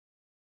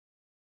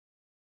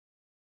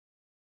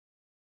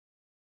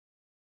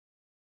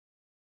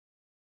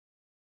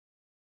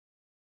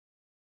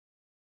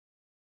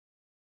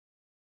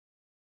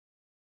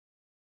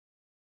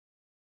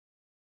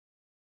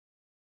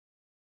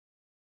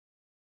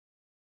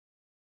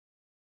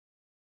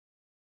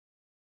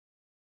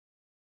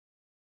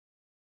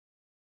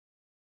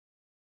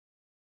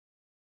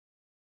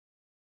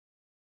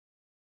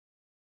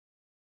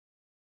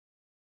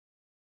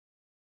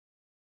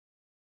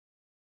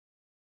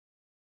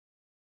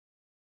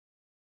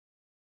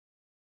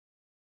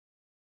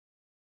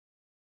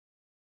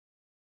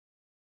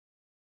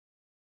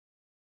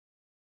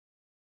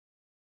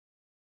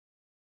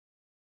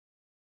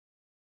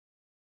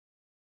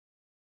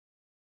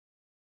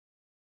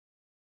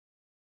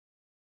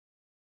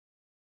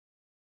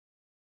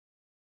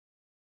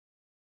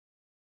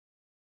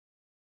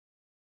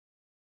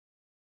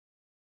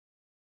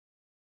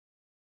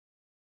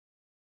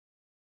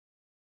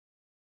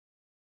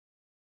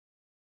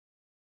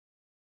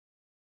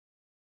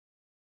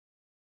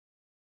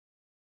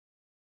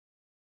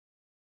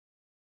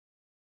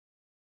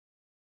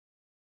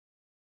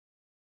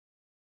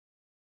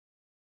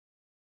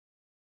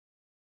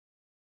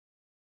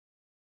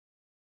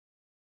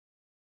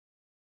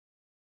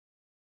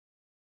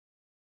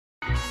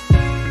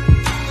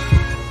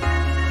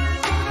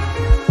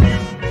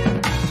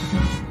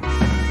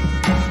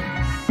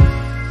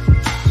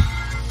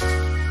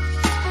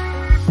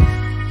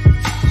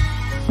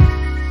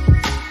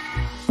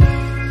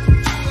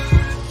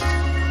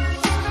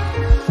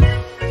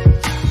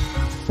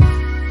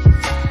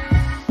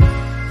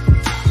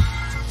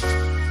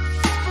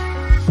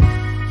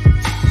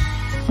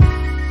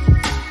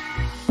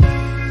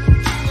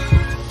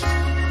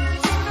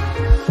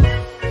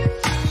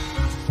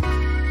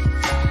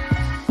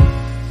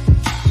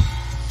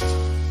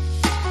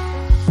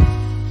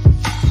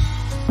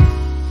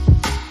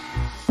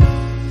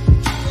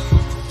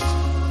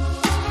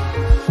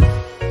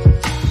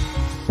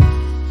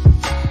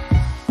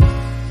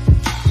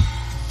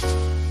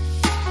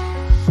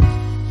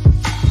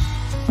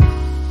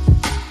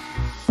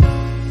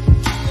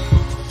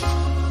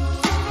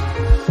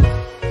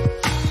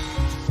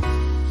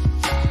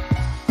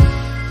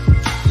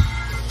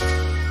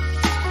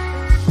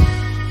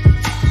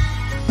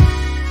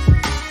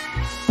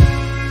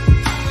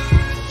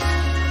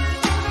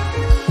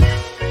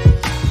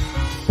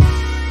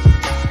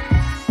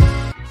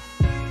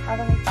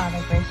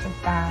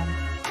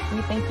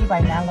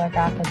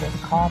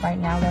call right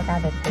now, Lord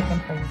God, that's taking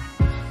place.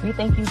 We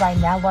thank you right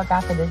now, Lord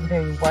God, for this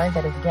very word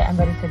that is getting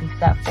ready to be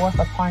set forth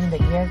upon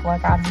the ears,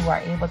 Lord God, who are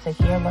able to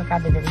hear, Lord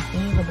God, the very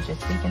things of which you're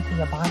speaking to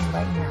your body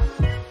right now.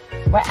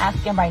 We're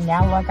asking right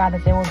now, Lord God,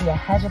 that there will be a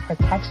hedge of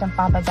protection,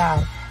 Father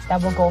God,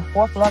 that will go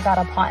forth, Lord God,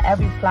 upon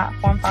every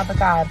platform, Father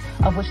God,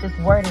 of which this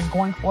word is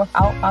going forth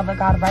out, Father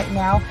God, right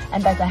now,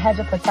 and that the hedge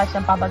of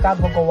protection, Father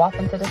God, will go off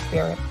into the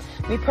spirit.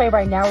 We pray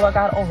right now, Lord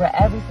God, over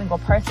every single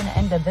person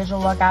and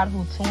individual, Lord God,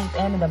 who tunes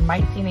in the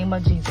mighty name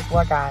of Jesus,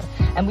 Lord God.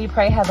 And we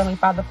pray, Heavenly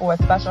Father, for a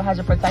special hedge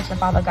of protection,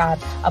 Father God,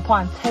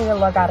 upon Taya,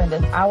 Lord God, in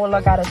this hour,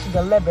 Lord God, as she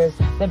delivers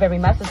the very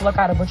message, Lord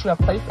God, of which you have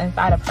placed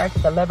inside of her to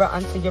deliver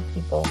unto your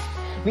people.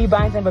 We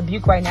bind and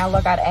rebuke right now,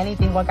 Lord God,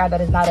 anything, Lord God,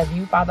 that is not of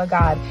you, Father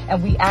God.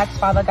 And we ask,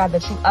 Father God,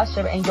 that you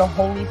usher in your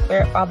Holy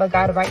Spirit, Father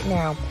God, right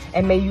now.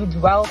 And may you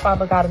dwell,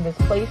 Father God, in this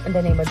place in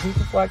the name of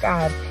Jesus, Lord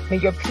God. May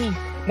your peace,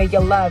 may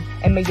your love,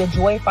 and may your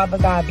joy, Father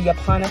God, be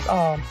upon us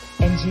all.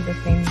 In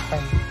Jesus' name we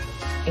pray.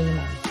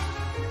 Amen.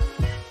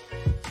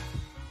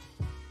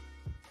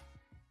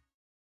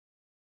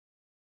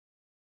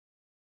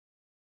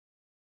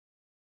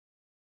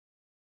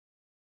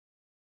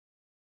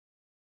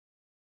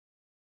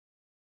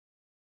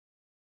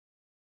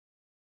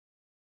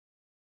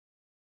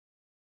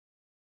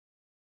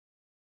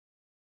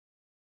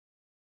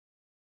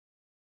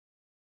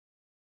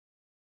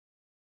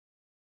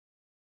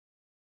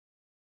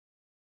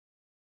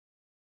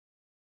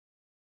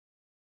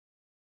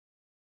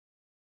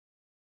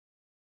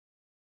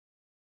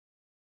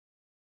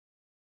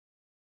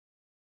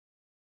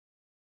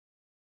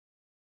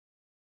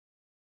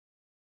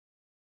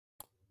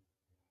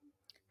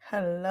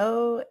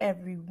 Hello,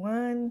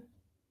 everyone.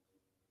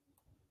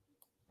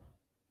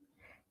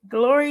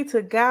 Glory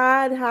to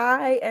God.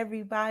 Hi,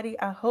 everybody.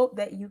 I hope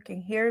that you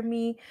can hear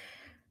me.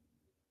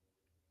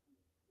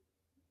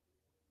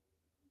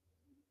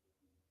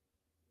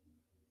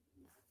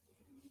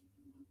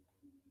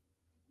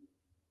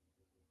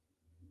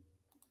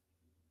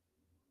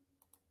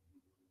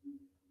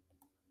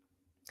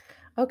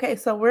 Okay,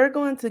 so we're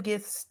going to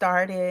get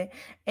started.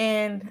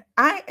 And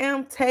I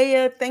am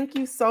Taya. Thank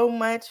you so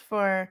much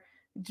for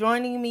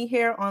joining me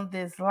here on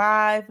this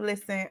live.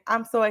 Listen,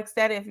 I'm so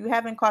excited. If you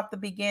haven't caught the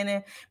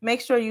beginning,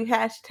 make sure you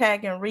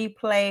hashtag and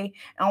replay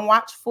and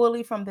watch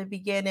fully from the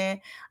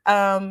beginning.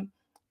 And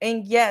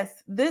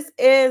yes,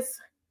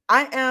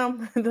 I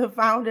am the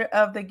founder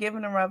of the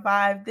Given and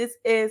Revive. This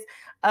is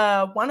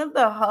one of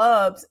the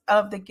hubs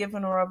of the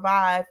Given and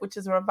Revive, which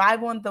is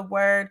Revival in the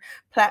Word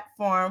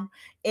platform.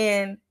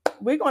 And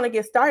we're going to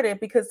get started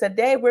because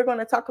today we're going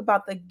to talk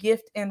about the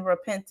gift in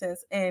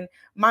repentance. And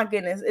my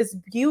goodness, it's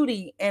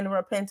beauty in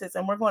repentance,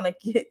 and we're going to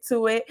get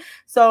to it.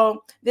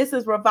 So this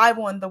is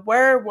Revival in the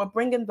Word. We're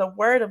bringing the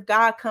Word of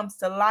God comes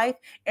to life.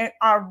 And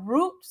our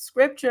root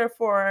scripture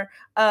for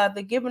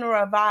the Given and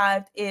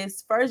Revived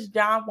is 1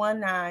 John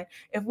 1:9.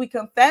 If we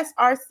confess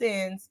our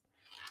sins,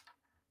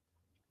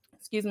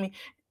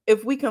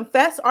 if we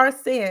confess our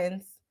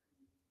sins,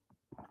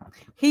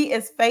 he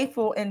is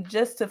faithful and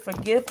just to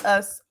forgive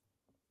us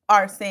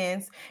our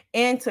sins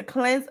and to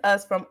cleanse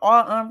us from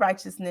all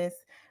unrighteousness.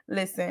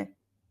 Listen.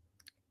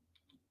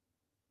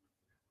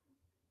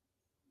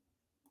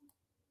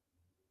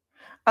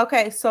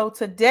 Okay, so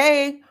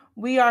today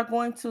we are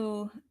going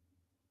to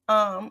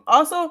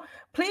also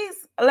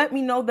please let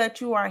me know that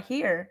you are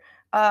here.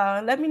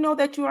 Let me know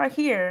that you are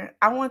here.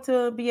 I want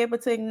to be able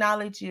to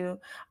acknowledge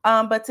you.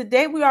 But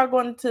today we are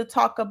going to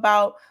talk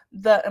about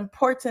the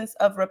importance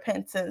of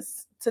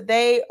repentance.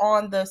 Today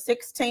on the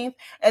 16th,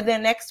 and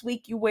then next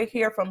week you will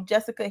hear from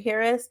Jessica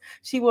Harris.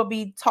 She will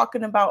be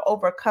talking about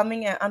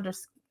overcoming and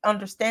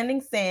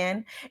understanding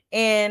sin.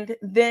 And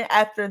then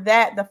after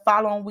that, the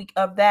following week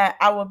of that,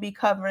 I will be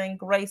covering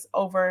grace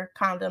over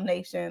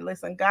condemnation.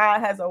 Listen,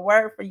 God has a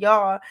word for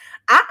y'all.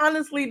 I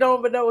honestly don't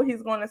even know what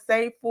he's going to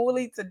say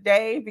fully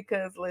today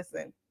because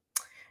listen,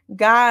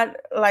 God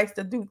likes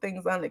to do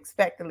things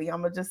unexpectedly.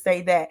 I'm going to just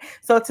say that.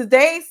 So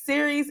today's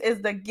series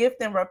is the gift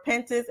and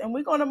repentance, and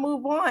we're going to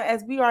move on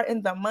as we are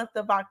in the month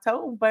of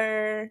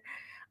October.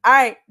 All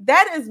right,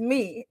 that is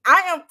me.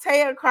 I am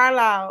Taya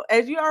Carlisle.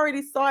 As you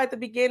already saw at the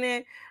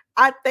beginning,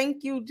 I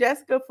thank you,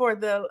 Jessica, for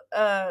the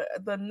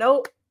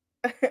note.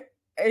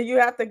 And you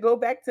have to go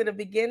back to the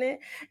beginning.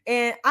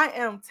 And I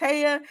am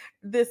Taya.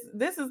 This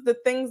is the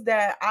things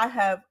that I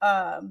have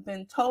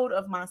been told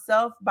of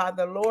myself by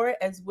the Lord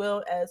as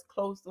well as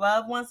close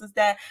loved ones, is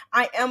that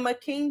I am a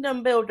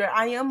kingdom builder.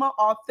 I am an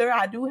author.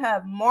 I do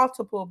have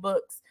multiple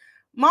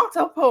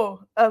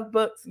of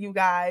books, you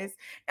guys.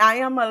 I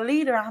am a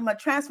leader. I'm a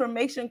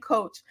transformation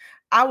coach.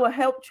 I will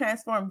help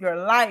transform your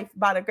life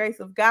by the grace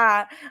of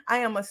God. I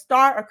am a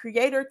star, a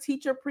creator,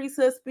 teacher,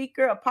 priesthood,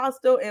 speaker,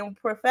 apostle, and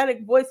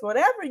prophetic voice,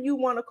 whatever you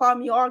want to call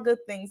me, all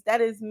good things.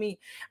 That is me.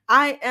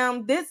 I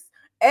am this.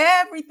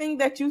 Everything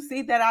that you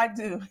see that I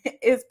do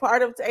is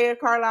part of Taya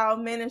Carlisle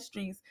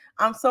Ministries.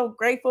 I'm so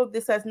grateful.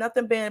 This has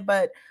nothing been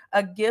but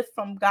a gift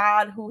from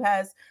God, who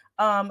has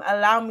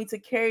allowed me to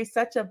carry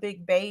such a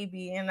big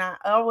baby. And I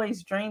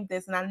always dreamed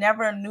this, and I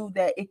never knew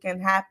that it can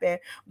happen.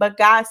 But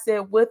God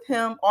said, with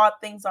him, all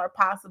things are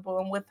possible,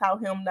 and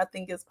without him,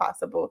 nothing is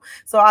possible.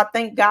 So I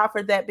thank God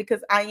for that,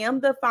 because I am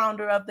the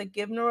founder of the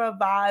Give and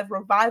Revive,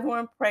 Revival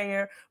and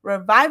Prayer,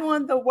 Revival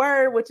in the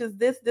Word, which is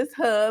this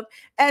hub,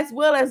 as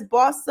well as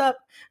Boss Up.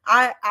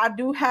 I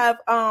do have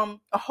a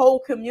whole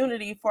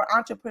community for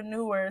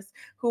entrepreneurs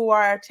who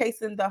are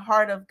chasing the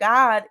heart of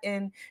God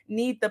and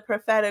need the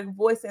prophetic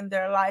voice in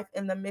their life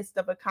in the midst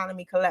of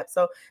economy collapse.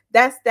 So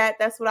that's that.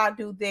 That's what I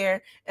do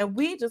there. And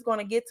we just going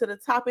to get to the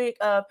topic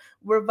of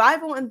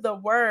Revival in the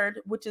Word,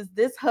 which is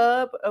this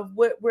hub of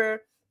what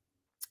we're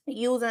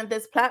using,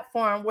 this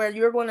platform where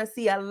you're going to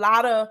see a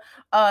lot of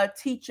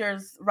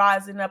teachers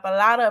rising up, a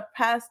lot of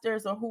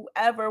pastors or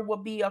whoever will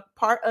be a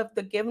part of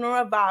the Give and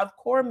Revive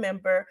core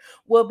member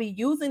will be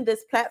using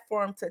this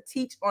platform to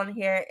teach on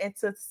here and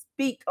to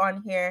speak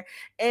on here.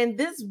 And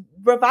this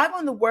Revival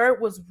in the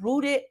Word was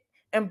rooted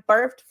and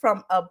birthed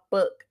from a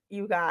book.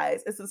 You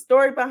guys, it's a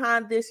story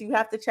behind this. You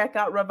have to check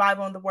out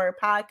Revival in the Word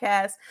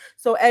podcast.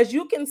 So as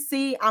you can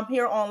see, I'm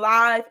here on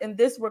live, and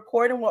this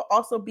recording will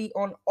also be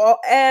on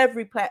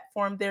every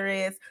platform there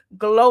is,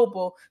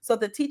 global. So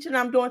the teaching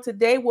I'm doing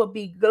today will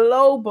be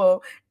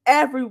global,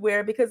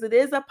 everywhere, because it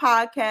is a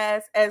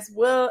podcast as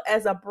well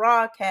as a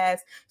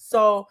broadcast.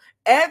 So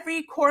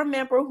every core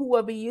member who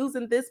will be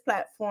using this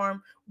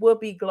platform will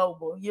be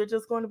global. You're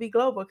just going to be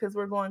global because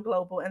we're going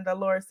global, and the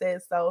Lord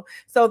says so.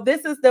 So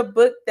this is the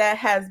book that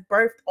has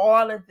birthed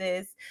all of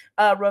this,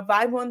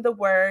 Revival in the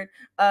Word,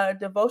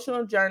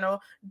 devotional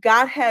journal.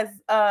 God has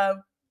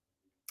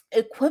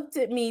equipped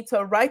me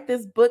to write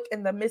this book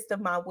in the midst of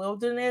my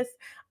wilderness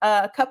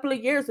a couple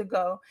of years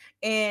ago,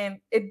 and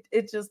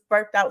it just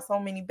birthed out so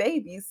many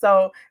babies.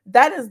 So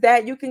that is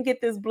that. You can get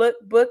this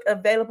book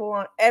available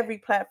on every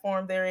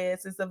platform there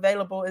is. It's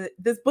available.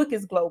 This book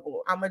is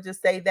global. I'm gonna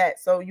just say that,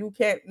 so you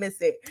can't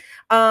miss it.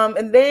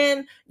 And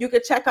then you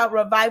can check out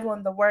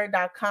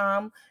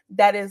revivalintheword.com.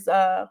 That is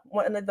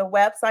one of the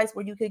websites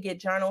where you could get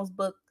journals,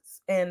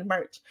 books, and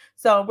merch.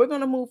 So we're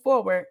gonna move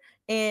forward.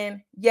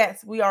 And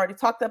yes, we already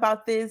talked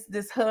about this.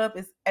 This hub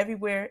is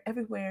everywhere.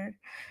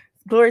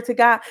 Glory to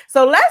God.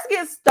 So let's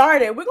get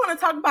started. We're going to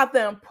talk about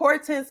the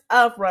importance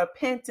of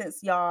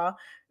repentance, y'all.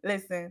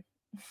 Listen,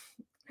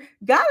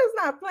 God is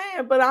not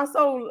playing, but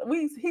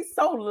he's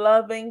so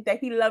loving that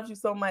he loves you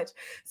so much.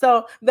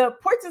 So the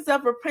importance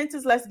of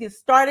repentance, let's get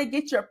started.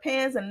 Get your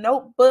pens and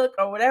notebook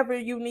or whatever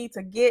you need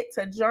to get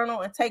to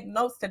journal and take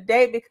notes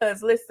today,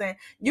 because listen,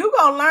 you're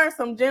going to learn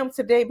some gems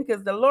today,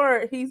 because the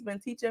Lord, he's been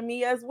teaching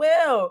me as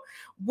well.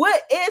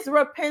 What is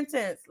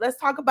repentance? Let's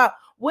talk about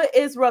what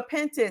is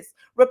repentance.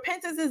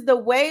 Repentance is the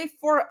way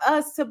for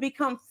us to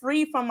become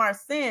free from our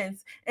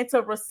sins and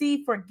to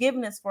receive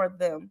forgiveness for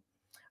them.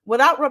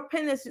 Without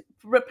repentance,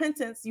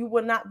 you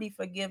will not be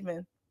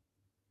forgiven.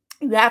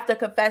 You have to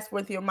confess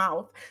with your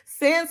mouth.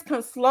 Sins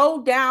can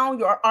slow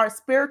down our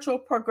spiritual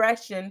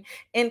progression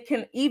and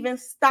can even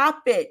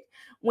stop it.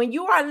 When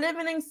you are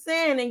living in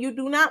sin and you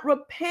do not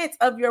repent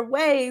of your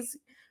ways,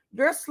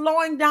 you're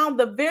slowing down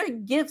the very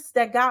gifts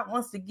that God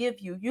wants to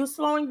give you. You're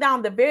slowing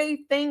down the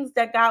very things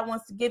that God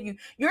wants to give you.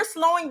 You're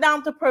slowing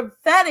down the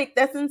prophetic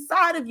that's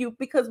inside of you,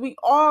 because we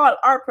all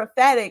are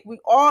prophetic.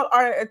 We all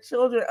are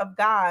children of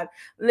God.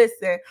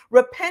 Listen,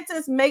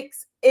 repentance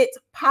makes it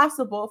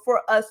possible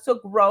for us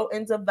to grow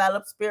and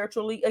develop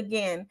spiritually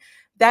again.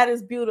 That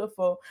is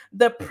beautiful.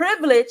 The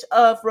privilege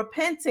of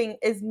repenting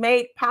is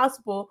made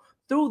possible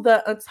through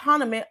the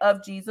atonement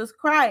of Jesus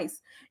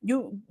Christ.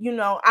 You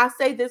know, I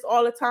say this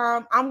all the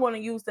time. I'm going to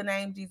use the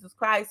name Jesus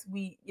Christ.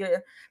 We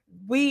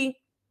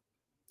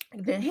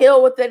can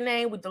heal with the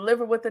name, we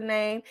deliver with the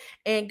name,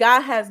 and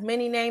God has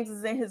many names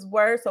in his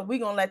word. So we're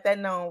going to let that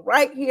known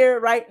right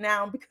here, right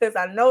now, because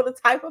I know the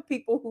type of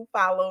people who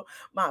follow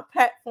my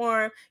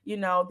platform. You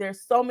know,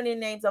 there's so many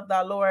names of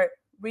the Lord.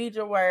 Read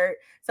your word.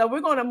 So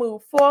we're going to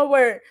move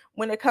forward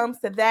when it comes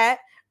to that.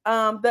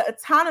 The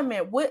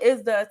atonement. What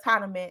is the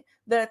atonement?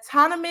 The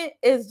atonement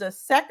is the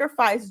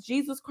sacrifice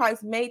Jesus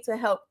Christ made to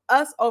help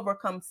us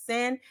overcome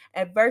sin,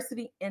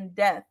 adversity, and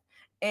death.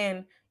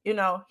 And you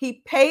know,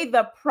 he paid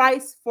the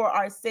price for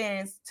our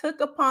sins, took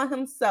upon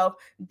himself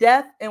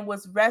death, and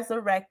was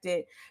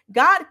resurrected.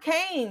 God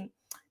came.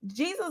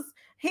 Jesus,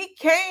 he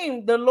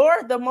came. The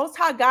Lord, the Most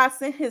High God,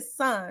 sent his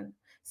son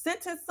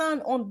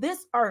on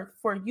this earth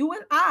for you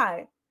and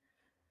I.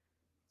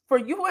 For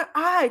you and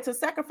I to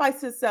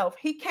sacrifice himself.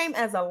 He came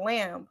as a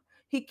lamb.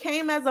 He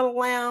came as a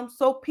lamb,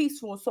 so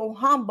peaceful, so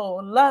humble,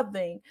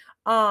 loving,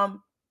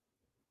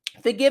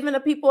 forgiving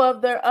the people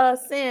of their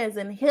sins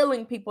and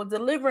healing people,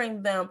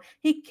 delivering them.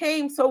 He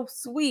came so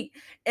sweet.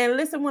 And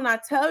listen, when I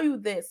tell you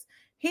this,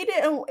 he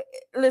didn't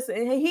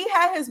listen. He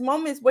had his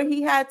moments where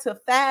he had to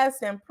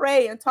fast and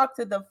pray and talk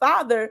to the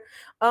Father,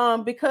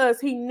 because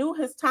he knew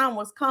his time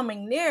was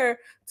coming near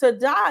to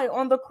die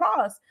on the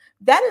cross.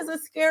 That is a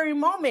scary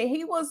moment.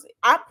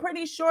 I'm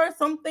pretty sure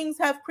some things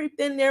have creeped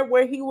in there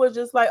where he was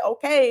just like,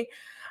 okay,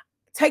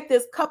 take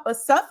this cup of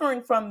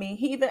suffering from me.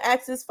 He even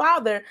asked his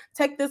father,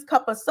 take this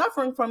cup of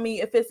suffering from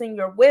me if it's in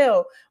your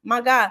will,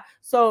 my God.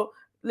 So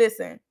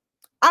listen,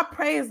 I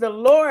praise the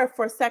Lord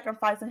for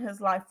sacrificing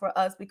his life for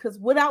us, because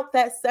without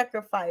that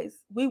sacrifice,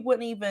 we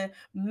wouldn't even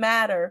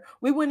matter.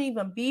 We wouldn't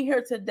even be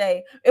here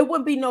today. It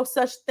wouldn't be no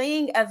such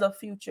thing as a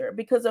future,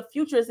 because a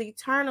future is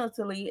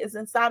eternally, is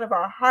inside of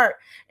our heart.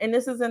 And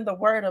this is in the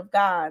word of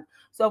God.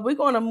 So we're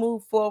going to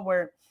move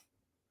forward.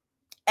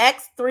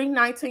 Acts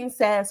 3:19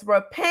 says,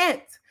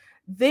 repent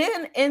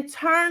then and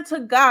turn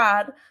to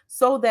God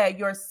so that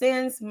your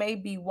sins may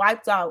be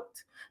wiped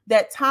out,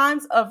 that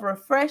times of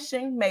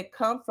refreshing may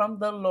come from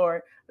the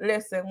Lord.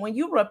 Listen, when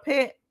you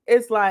repent,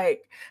 it's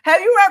like,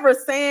 have you ever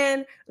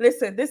sinned?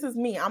 Listen, this is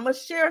me. I'm going to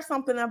share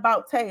something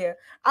about Taya.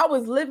 I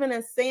was living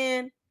in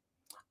sin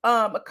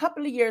a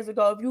couple of years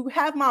ago. If you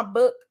have my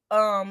book,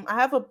 I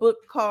have a book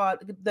called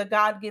The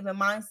God-Given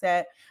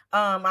Mindset.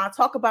 I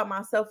talk about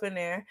myself in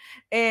there.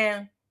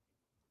 And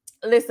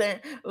listen,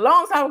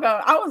 long time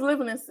ago, I was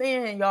living in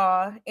sin,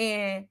 y'all,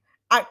 and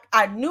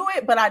I knew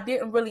it, but I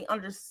didn't really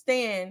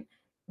understand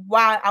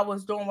why I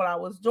was doing what I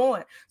was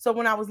doing. So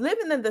when I was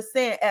living in the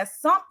sin, at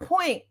some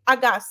point I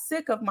got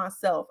sick of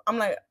myself. I'm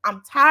like,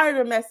 I'm tired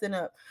of messing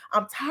up.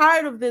 I'm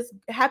tired of this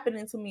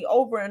happening to me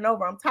over and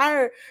over. I'm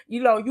tired,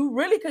 you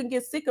really can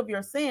get sick of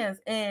your sins,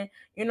 and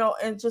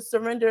and just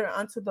surrender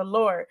unto the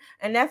Lord.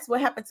 And that's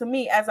what happened to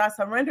me. As I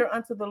surrender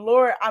unto the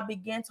Lord, I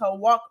began to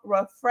walk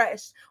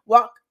refreshed,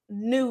 walk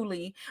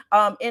newly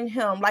in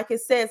him. Like it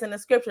says in the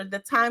scripture, the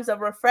times of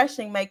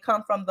refreshing may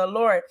come from the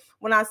Lord.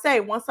 When I say,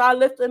 once I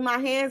lifted my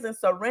hands and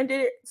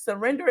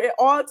surrender it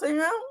all to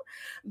him,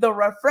 the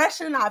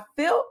refreshing I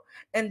felt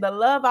and the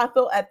love I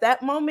felt at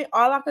that moment,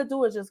 all I could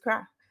do is just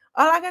cry.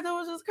 All I could do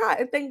was just cry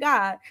and thank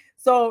God.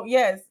 So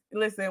yes,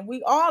 listen,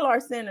 we all are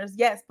sinners,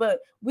 yes, but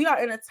we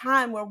are in a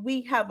time where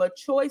we have a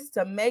choice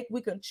to make.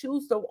 We can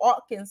choose to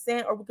walk in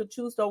sin, or we could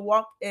choose to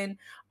walk in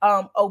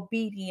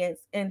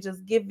obedience and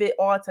just give it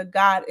all to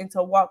God and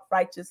to walk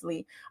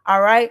righteously.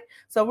 All right.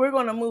 So we're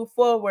going to move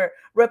forward.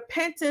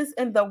 Repentance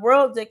in the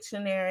World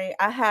Dictionary,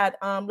 I had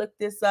looked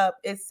this up.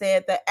 It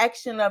said the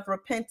action of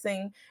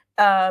repenting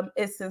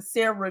is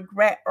sincere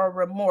regret or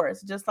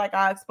remorse. Just like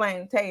I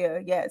explained,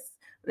 Taya. Yes.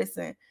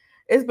 Listen,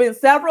 it's been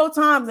several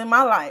times in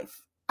my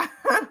life.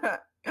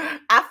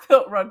 I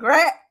felt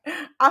regret.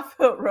 I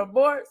felt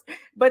remorse.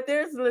 But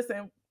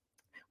listen,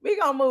 we're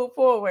going to move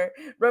forward.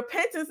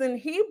 Repentance in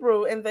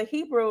Hebrew, and the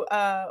Hebrew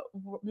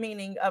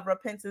meaning of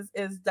repentance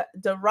is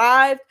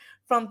derived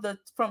from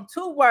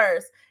two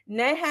words.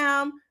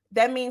 Naham,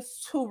 that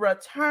means to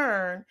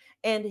return,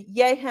 and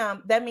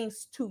Yeham, that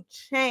means to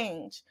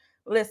change.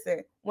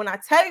 Listen, when I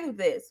tell you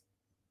this,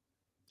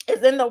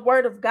 it's in the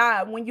word of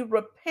God. When you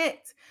repent,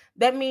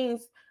 that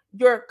means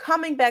you're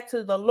coming back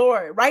to the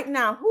Lord right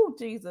now. Who?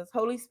 Jesus,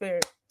 Holy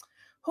Spirit.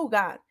 Who?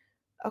 God.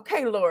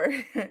 Okay, Lord,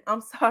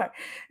 I'm sorry.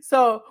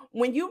 So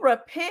when you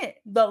repent,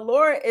 the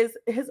Lord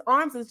his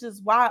arms is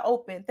just wide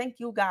open. Thank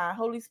you, God,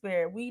 Holy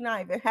Spirit. We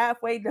not even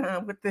halfway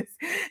done with this.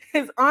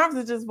 His arms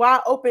are just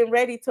wide open,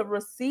 ready to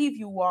receive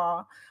you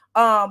all.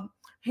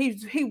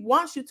 He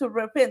wants you to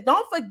repent.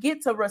 Don't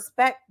forget to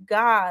respect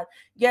God.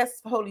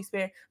 Yes, Holy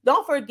Spirit.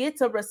 Don't forget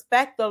to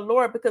respect the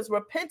Lord, because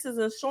repentance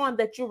is showing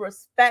that you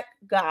respect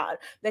God,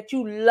 that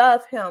you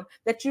love him,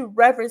 that you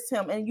reverence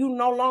him, and you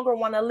no longer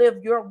want to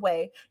live your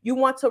way. You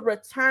want to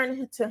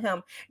return to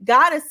him.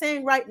 God is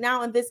saying right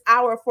now in this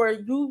hour for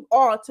you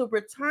all to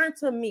return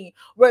to me.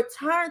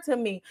 Return to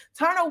me.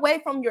 Turn away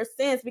from your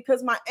sins,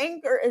 because my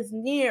anger is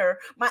near.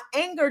 My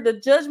anger, the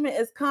judgment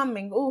is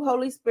coming. Oh,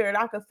 Holy Spirit,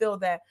 I can feel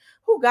that.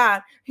 Oh,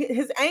 God,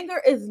 his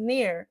anger is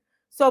near.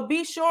 So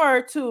be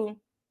sure to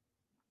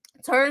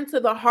turn to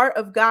the heart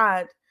of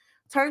God.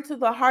 Turn to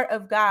the heart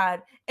of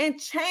God and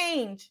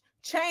change.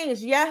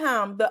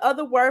 Yaham, the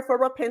other word for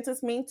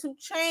repentance, means to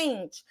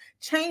change.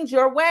 Change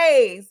your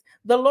ways.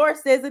 The Lord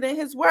says it in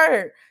his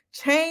word.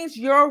 Change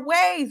your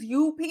ways,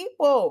 you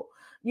people.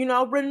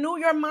 Renew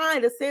your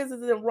mind. It says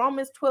it's in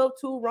Romans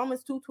 12:2,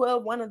 Romans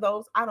 2:12, one of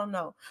those. I don't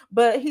know.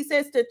 But he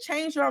says to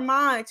change your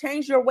mind,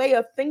 change your way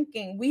of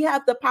thinking. We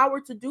have the power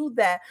to do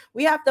that.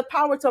 We have the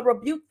power to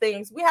rebuke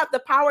things. We have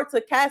the power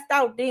to cast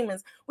out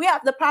demons. We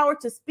have the power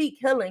to speak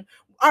healing.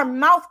 Our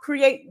mouth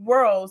create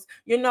worlds.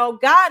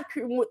 God,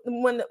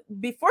 when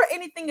before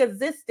anything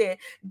existed,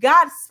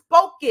 God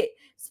spoke it,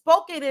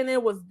 and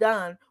it was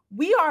done.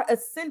 We are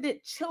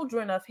ascended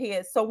children of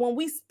his. So when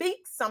we speak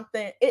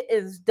something, it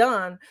is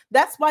done.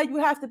 That's why you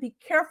have to be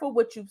careful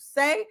what you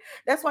say.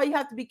 That's why you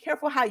have to be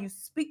careful how you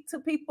speak to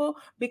people,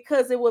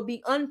 because it will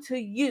be unto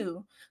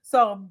you.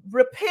 So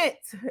repent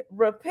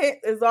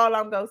is all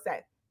I'm going to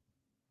say.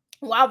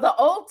 While the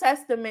Old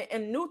Testament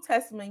and New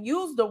Testament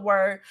use the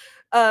word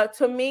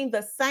to mean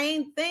the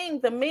same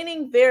thing, the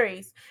meaning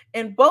varies.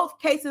 In both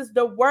cases,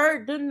 the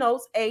word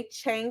denotes a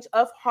change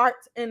of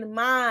heart and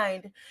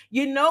mind.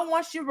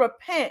 Once you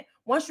repent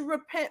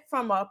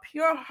from a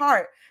pure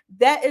heart,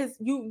 that is,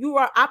 you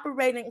are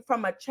operating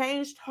from a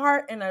changed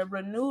heart and a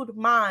renewed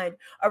mind.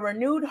 A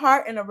renewed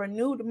heart and a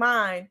renewed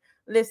mind.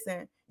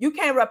 Listen, you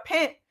can't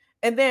repent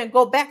and then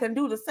go back and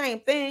do the same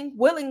thing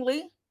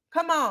willingly.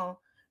 Come on.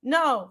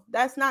 No,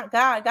 that's not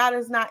God. God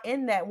is not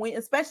in that.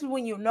 Especially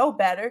when you know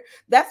better.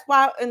 That's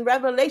why in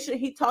Revelation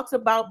he talks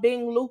about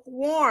being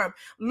lukewarm,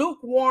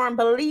 lukewarm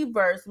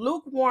believers,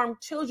 lukewarm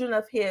children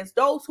of his,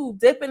 those who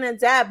dipping and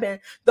dabbing,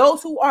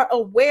 those who are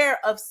aware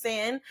of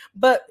sin,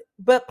 but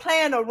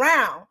playing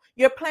around.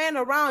 You're playing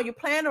around. You're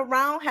playing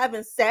around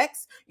having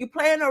sex. You're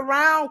playing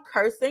around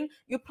cursing.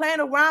 You're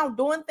playing around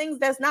doing things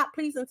that's not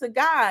pleasing to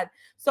God.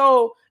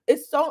 So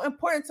it's so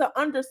important to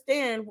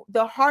understand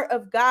the heart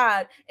of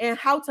God and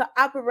how to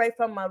operate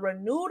from a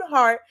renewed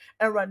heart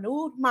and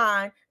renewed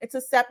mind, and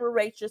to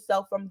separate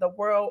yourself from the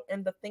world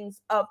and the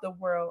things of the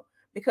world,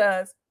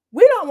 because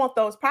we don't want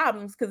those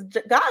problems, because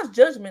God's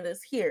judgment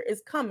is here,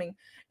 it's coming,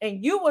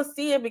 and you will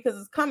see it because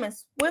it's coming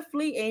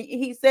swiftly. And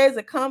he says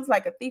it comes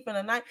like a thief in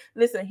the night.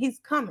 Listen, he's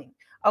coming.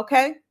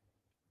 Okay.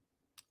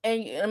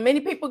 And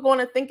many people are going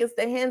to think it's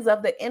the hands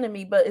of the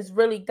enemy, but it's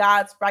really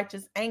God's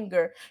righteous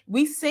anger.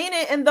 We've seen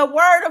it in the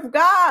word of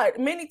God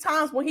many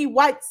times when he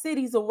wiped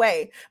cities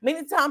away.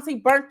 Many times he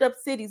burnt up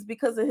cities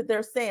because of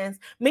their sins.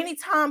 Many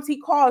times he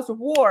caused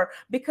war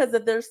because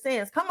of their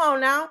sins. Come on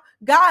now.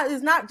 God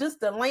is not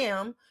just a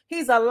lamb.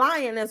 He's a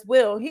lion as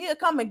well. He'll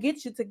come and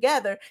get you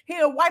together.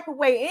 He'll wipe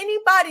away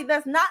anybody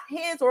that's not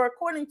his or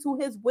according to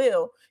his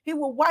will. He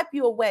will wipe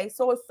you away.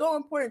 So it's so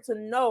important to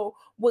know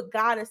what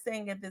God is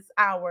saying in this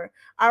hour.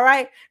 All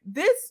right.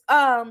 This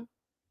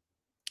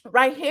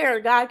right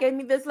here, God gave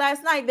me this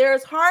last night. There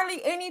is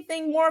hardly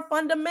anything more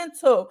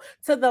fundamental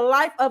to the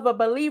life of a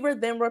believer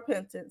than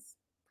repentance.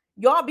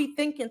 Y'all be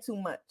thinking too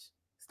much.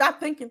 Stop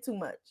thinking too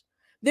much.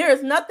 There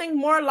is nothing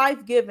more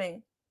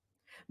life-giving.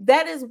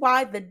 That is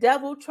why the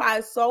devil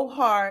tries so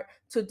hard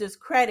to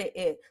discredit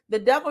it. The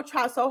devil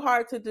tries so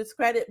hard to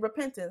discredit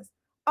repentance.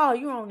 Oh,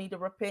 you don't need to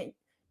repent.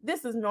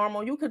 This is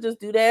normal. You could just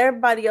do that.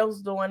 Everybody else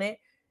is doing it.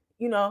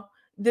 You know,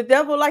 the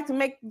devil like to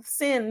make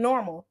sin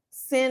normal.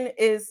 Sin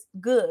is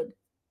good.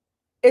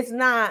 It's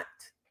not.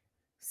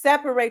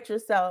 Separate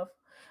yourself.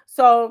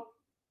 So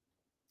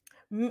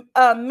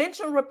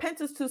mention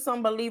repentance to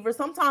some believers.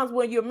 Sometimes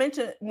when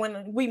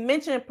we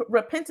mention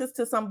repentance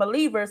to some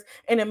believers,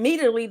 and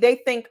immediately they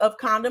think of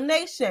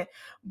condemnation,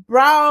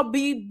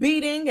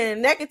 beating,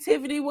 and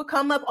negativity will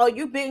come up. Oh,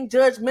 you being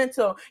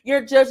judgmental.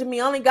 You're judging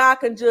me. Only God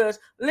can judge.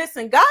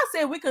 Listen, God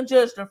said we can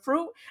judge the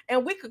fruit,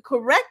 and we could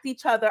correct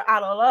each other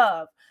out of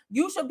love.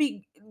 You should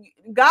be.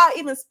 God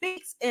even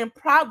speaks in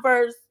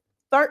Proverbs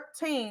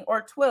 13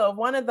 or 12,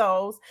 one of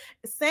those,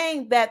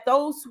 saying that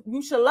those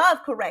you should love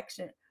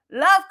correction.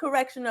 Love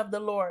correction of the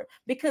Lord,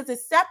 because it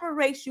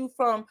separates you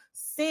from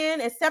sin.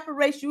 It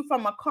separates you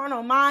from a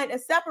carnal mind. It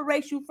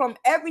separates you from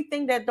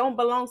everything that don't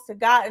belongs to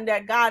God and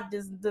that God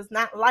does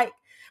not like.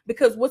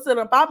 Because what's an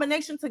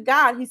abomination to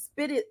God, he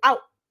spit it out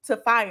to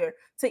fire,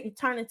 to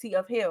eternity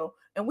of hell.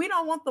 And we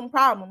don't want them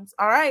problems.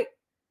 All right.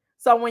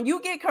 So when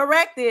you get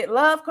corrected,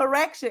 love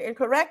correction and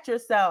correct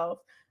yourself.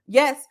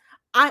 Yes,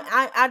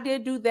 I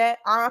did do that.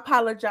 I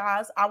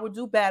apologize. I will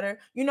do better.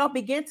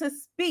 Begin to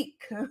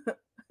speak.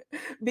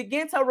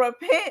 Begin to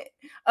repent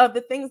of the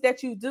things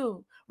that you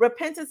do.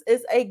 Repentance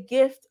is a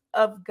gift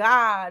of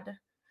God.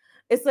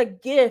 It's a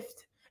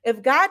gift.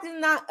 If God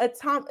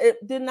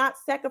did not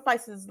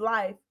sacrifice his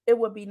life, it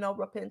would be no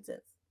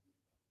repentance.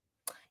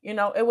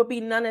 It would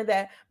be none of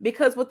that,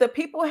 because what the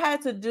people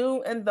had to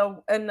do in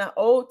the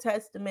Old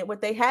Testament,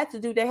 what they had to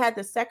do, they had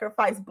to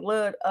sacrifice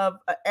blood of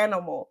an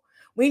animal.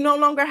 We no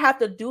longer have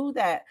to do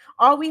that.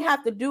 All we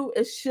have to do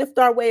is shift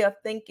our way of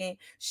thinking,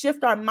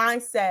 shift our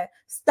mindset,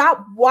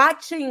 stop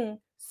watching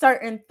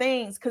certain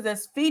things, because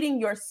it's feeding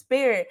your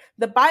spirit.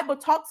 The Bible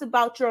talks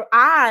about your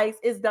eyes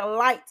is the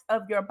light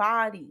of your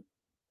body.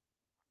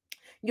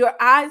 Your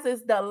eyes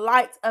is the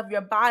light of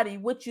your body.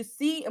 What you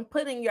see and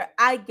put in your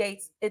eye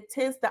gates, it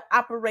tends to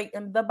operate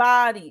in the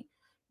body.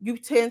 You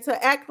tend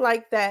to act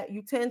like that.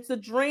 You tend to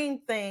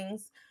dream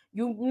things.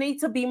 You need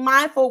to be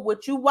mindful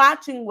what you're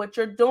watching, what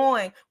you're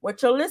doing,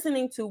 what you're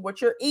listening to, what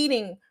you're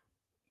eating.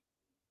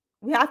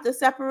 We have to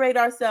separate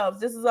ourselves.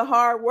 This is a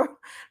hard world.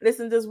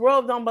 Listen, this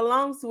world don't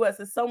belong to us.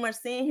 There's so much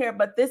sin here,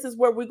 but this is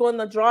where we're going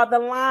to draw the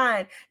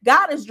line.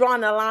 God is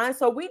drawing the line,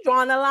 so we're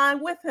drawing the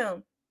line with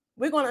him.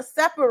 We're going to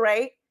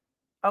separate.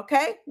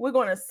 Okay, we're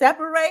going to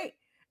separate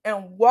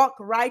and walk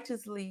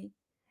righteously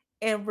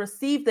and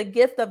receive the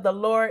gift of the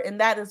Lord, and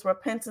that is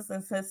repentance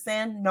and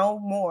sin no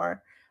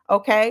more.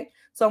 Okay,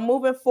 so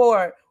moving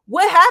forward,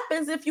 what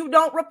happens if you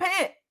don't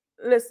repent?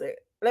 Listen,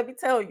 let me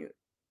tell you,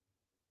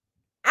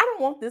 I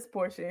don't want this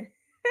portion,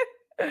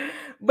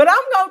 but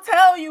I'm going to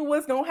tell you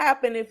what's going to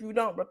happen if you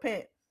don't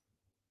repent.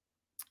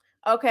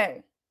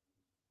 Okay,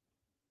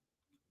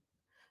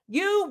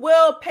 you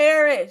will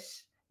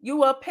perish. You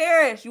will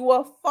perish. You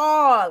will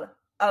fall.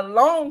 A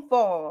long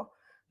fall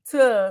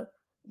to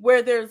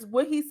where there's,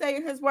 what he say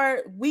in his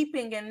word,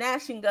 weeping and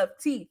gnashing of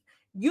teeth.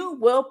 You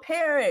will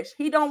perish.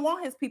 He don't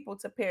want his people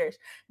to perish.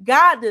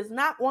 God does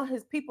not want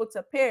his people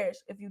to perish.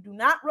 If you do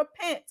not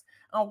repent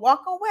and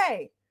walk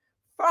away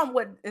from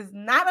what is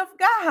not of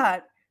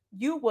God,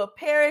 you will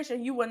perish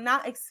and you will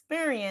not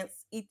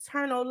experience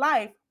eternal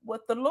life with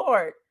the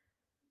Lord.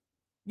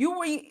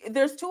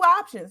 There's two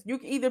options. You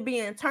can either be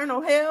in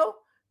eternal hell,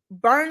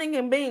 burning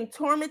and being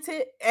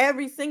tormented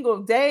every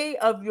single day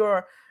of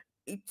your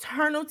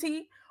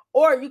eternity,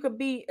 or you could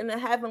be in a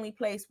heavenly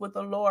place with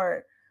the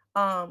Lord,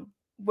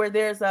 where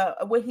there's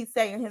what He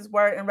say in His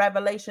word in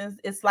Revelations.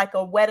 It's like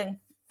a wedding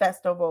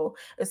festival.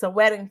 It's a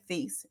wedding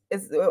feast.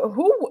 It's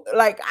who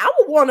like I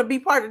would want to be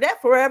part of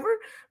that forever.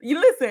 You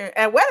listen,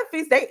 at wedding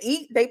feast, they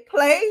eat, they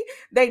play,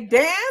 they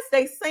dance,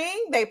 they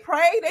sing, they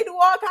pray, they do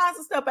all kinds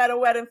of stuff at a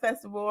wedding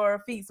festival or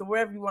a feast or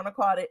wherever you want to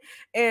call it.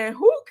 And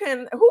who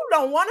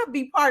don't want to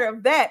be part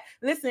of that?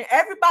 Listen,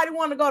 everybody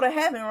want to go to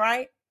heaven,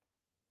 right?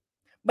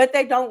 But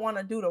they don't want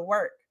to do the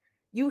work.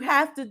 You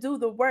have to do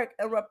the work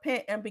and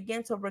repent and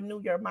begin to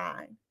renew your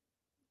mind.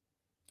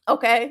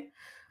 Okay?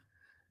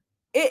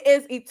 It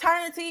is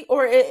eternity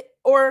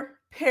or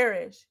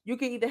perish. You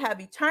can either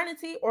have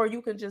eternity or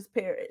you can just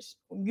perish.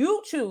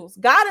 You choose.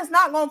 God is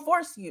not going to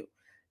force you.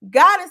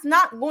 God is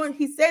not going,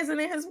 He says it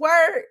in His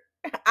word.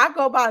 I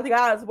go by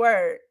God's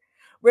word.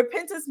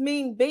 Repentance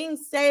means being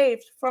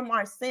saved from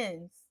our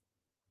sins.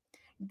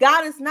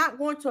 God is not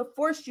going to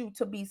force you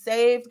to be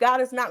saved.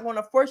 God is not going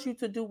to force you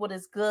to do what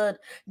is good.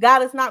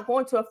 God is not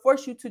going to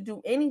force you to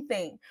do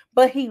anything,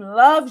 but He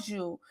loves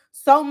you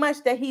so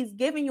much that He's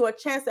giving you a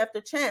chance after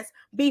chance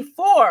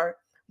before,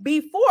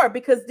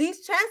 because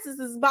these chances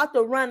is about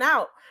to run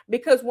out.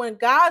 Because when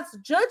God's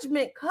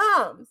judgment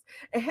comes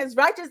and His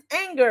righteous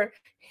anger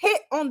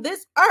hit on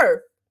this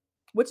earth,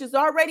 which is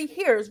already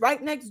here, is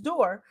right next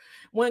door.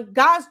 When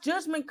God's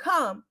judgment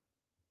comes,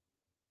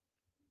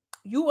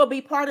 you will be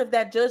part of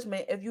that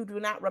judgment if you do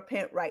not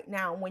repent right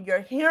now. When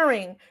you're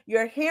hearing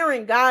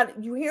God,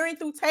 you're hearing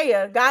through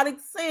Taya, God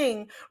is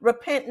saying,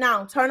 repent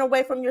now, turn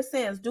away from your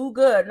sins, do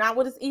good, not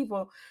what is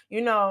evil.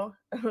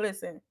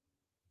 Listen,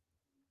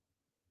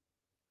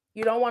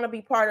 you don't want to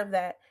be part of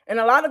that. And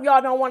a lot of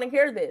y'all don't want to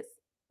hear this.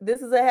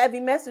 This is a heavy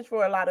message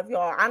for a lot of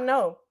y'all. I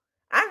know,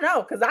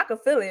 because I can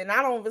feel it. And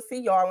I don't even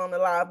see y'all on the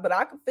live, but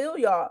I can feel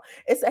y'all.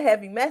 It's a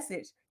heavy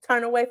message.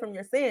 Turn away from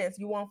your sins.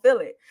 You won't feel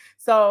it.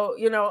 So,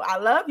 I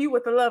love you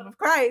with the love of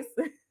Christ.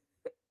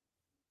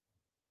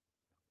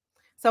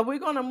 So we're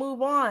going to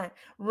move on.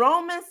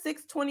 Romans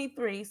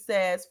 6:23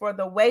 says, for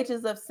the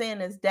wages of sin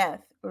is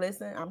death.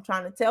 Listen, I'm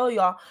trying to tell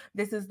y'all,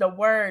 this is the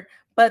word.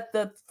 But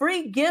the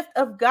free gift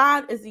of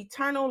God is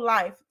eternal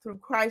life through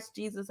Christ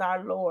Jesus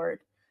our Lord.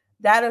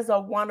 That is a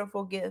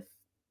wonderful gift,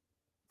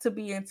 to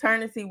be in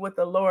eternity with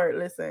the Lord.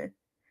 Listen,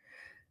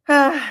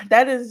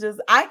 that is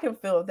just, I can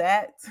feel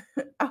that.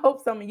 I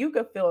hope some of you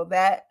can feel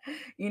that.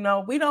 We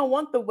don't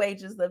want the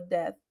wages of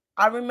death.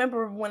 I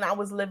remember when I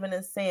was living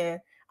in sin,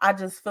 I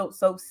just felt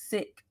so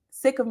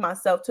sick of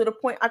myself, to the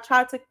point I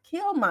tried to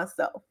kill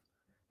myself.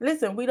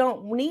 Listen, we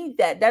don't need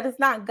that. That is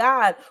not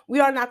God.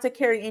 We are not to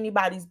carry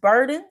anybody's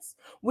burdens.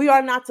 We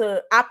are not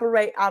to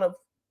operate out of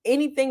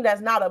anything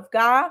that's not of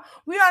God.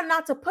 We are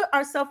not to put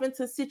ourselves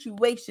into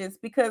situations,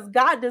 because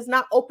God does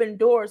not open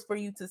doors for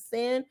you to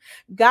sin.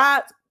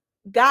 God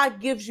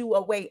gives you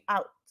a way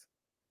out.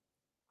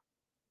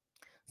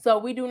 So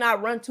we do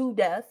not run to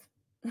death.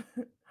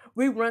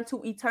 We run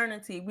to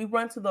eternity. We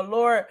run to the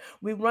Lord.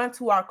 We run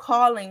to our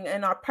calling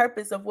and our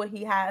purpose of what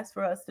He has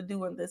for us to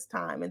do in this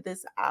time, in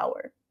this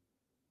hour.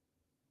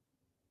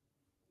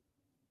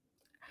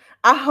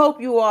 I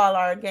hope you all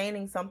are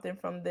gaining something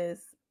from this.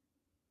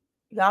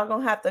 Y'all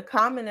gonna have to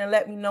comment and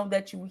let me know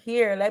that you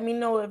hear. Let me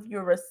know if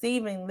you're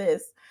receiving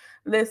this.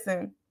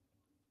 Listen,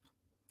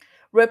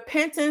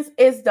 repentance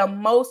is the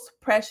most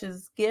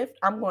precious gift.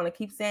 I'm going to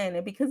keep saying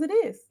it, because it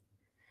is.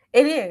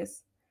 It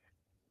is.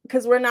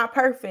 Because we're not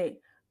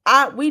perfect.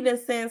 We've been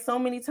saying so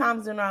many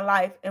times in our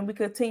life, and we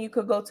could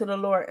go to the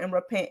Lord and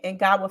repent, and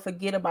God will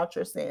forget about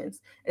your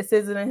sins. It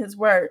says it in His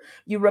word.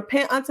 You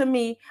repent unto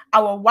me, I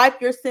will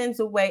wipe your sins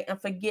away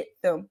and forget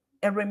them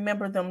and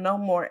remember them no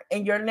more.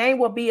 And your name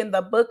will be in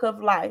the book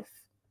of life.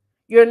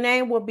 Your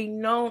name will be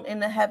known in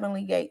the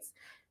heavenly gates.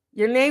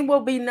 Your name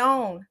will be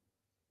known.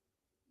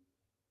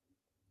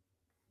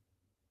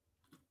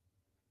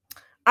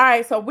 All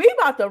right, so we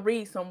about to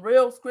read some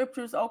real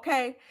scriptures,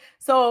 okay?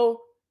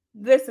 So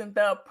listen,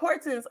 the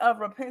importance of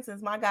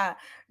repentance, my God.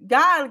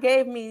 God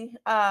gave me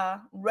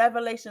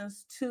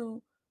Revelations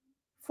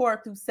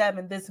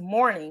 2:4-7 this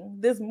morning.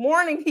 This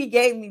morning He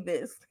gave me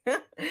this.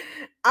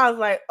 I was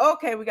like,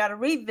 okay, we got to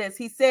read this.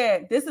 He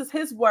said, this is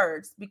His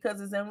words,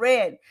 because it's in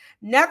red.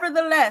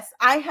 Nevertheless,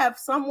 I have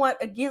somewhat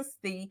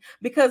against thee,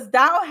 because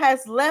thou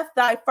hast left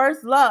thy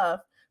first love.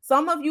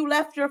 Some of you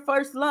left your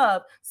first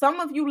love. Some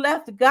of you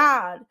left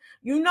God.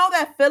 You know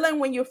that feeling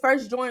when you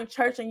first joined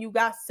church and you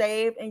got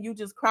saved and you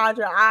just cried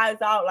your eyes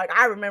out? Like,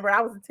 I remember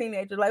I was a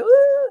teenager, like,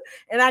 woo,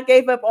 and I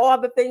gave up all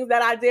the things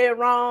that I did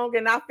wrong,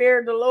 and I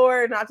feared the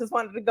Lord, and I just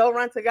wanted to go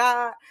run to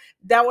God.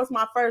 That was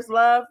my first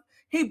love.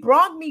 He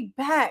brought me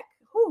back.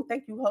 Whew,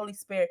 thank you, Holy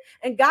Spirit.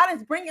 And God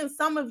is bringing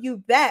some of you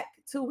back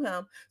to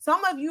Him.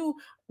 Some of you,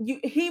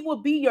 He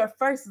will be your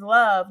first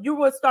love. You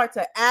will start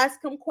to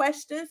ask Him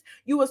questions.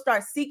 You will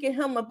start seeking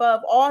Him above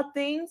all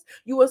things.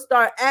 You will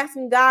start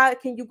asking God,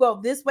 can you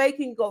go this way?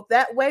 Can you go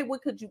that way?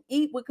 What could you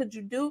eat? What could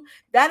you do?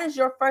 That is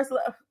your first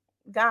love.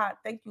 God,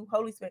 thank you,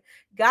 Holy Spirit.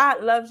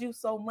 God loves you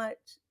so much.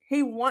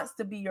 He wants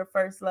to be your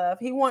first love.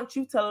 He wants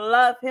you to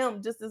love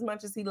him just as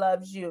much as he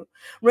loves you.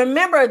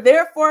 Remember,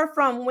 therefore,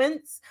 from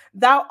whence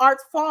thou art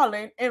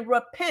fallen, and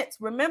repent.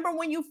 Remember,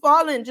 when you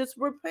fallen, just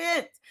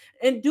repent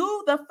and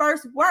do the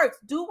first works.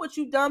 Do what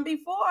you've done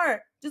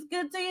before. Just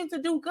continue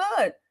to do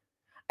good.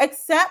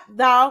 Except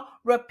thou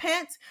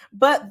repent,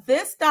 but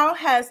this thou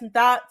hast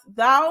not,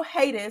 thou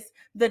hatest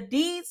the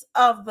deeds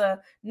of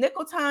the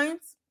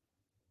Nicolaitans,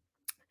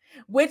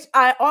 which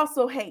I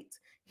also hate.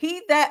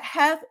 He that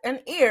hath an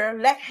ear,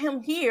 let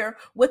him hear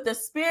what the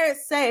Spirit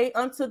say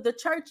unto the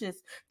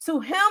churches. To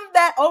him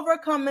that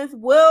overcometh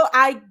will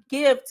I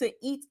give to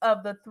eat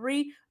of the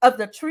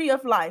tree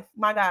of life,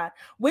 my God,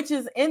 which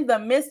is in the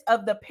midst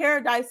of the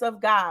paradise of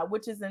God,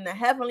 which is in the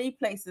heavenly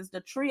places,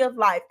 the tree of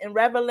life. In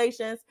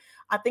Revelations,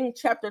 I think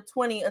chapter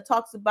 20, it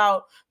talks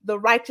about the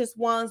righteous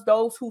ones,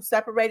 those who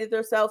separated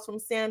themselves from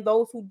sin,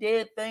 those who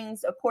did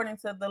things according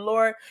to the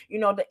Lord. You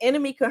know, the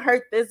enemy can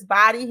hurt this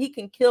body, he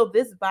can kill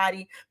this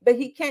body, but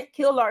he can't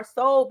kill our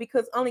soul,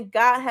 because only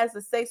God has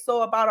to say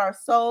so about our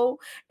soul.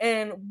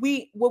 And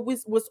what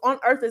was on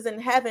earth is in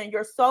heaven.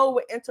 Your soul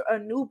will enter a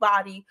new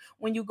body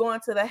when you go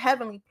into the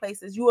heavenly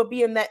places. You will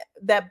be in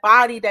that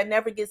body that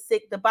never gets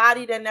sick, the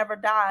body that never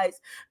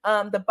dies,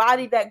 the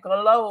body that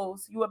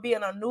glows. You will be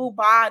in a new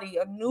body,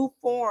 a new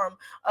form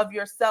of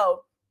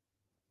yourself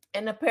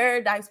in the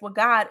paradise with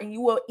God, and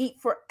you will eat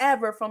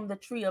forever from the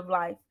tree of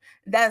life.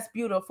 That's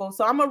beautiful.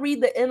 So I'm gonna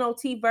read the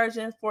NLT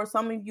version for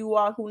some of you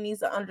all who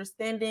needs an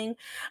understanding.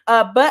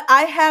 But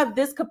I have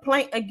this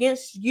complaint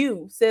against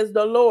you, says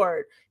the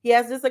Lord. He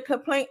has this a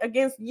complaint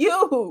against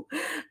you,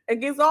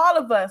 against all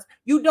of us.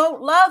 You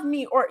don't love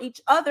me or each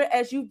other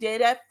as you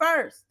did at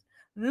first.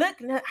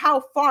 Look at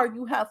how far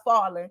you have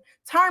fallen.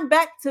 Turn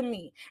back to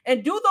me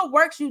and do the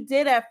works you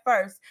did at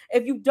first.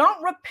 If you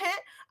don't repent,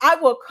 I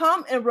will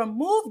come and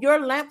remove your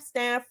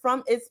lampstand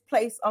from its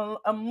place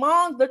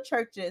among the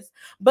churches.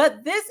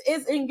 But this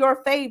is in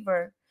your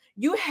favor.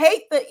 You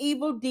hate the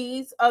evil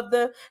deeds of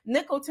the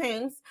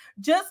Nicolaitans,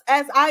 just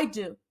as I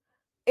do.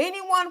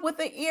 Anyone with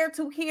an ear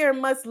to hear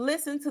must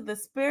listen to the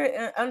Spirit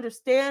and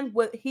understand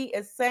what he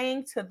is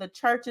saying to the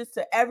churches.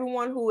 To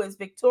everyone who is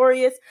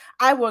victorious,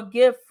 I will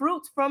give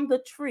fruits from the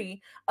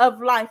tree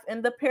of life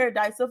in the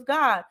paradise of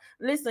God.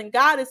 Listen,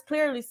 God is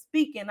clearly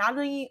speaking.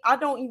 I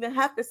don't even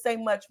have to say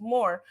much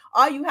more.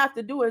 All you have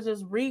to do is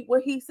just read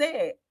what he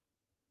said.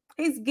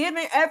 He's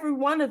giving every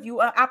one of you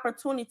an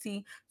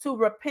opportunity to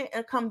repent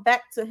and come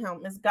back to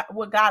him. Is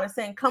what God is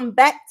saying. Come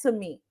back to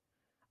me.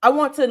 I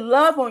want to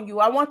love on you.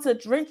 I want to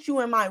drench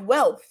you in my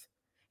wealth.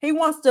 He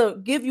wants to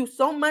give you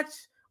so much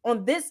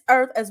on this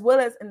earth as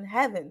well as in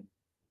heaven.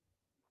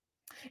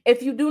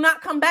 If you do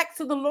not come back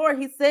to the Lord,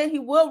 he said he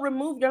will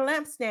remove your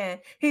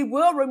lampstand. He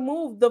will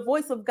remove the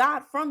voice of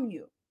God from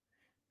you.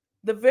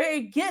 The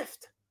very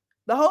gift,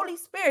 the Holy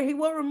Spirit, he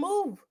will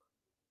remove.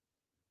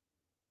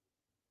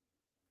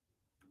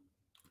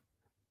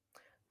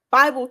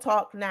 Bible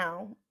talk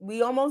now.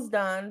 We almost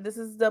done. This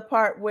is the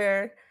part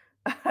where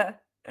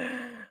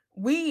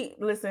we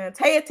listen.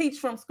 Taya teach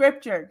from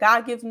scripture.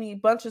 God gives me a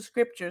bunch of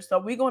scriptures. So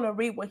we're going to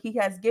read what he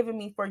has given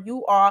me for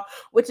you all,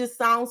 which is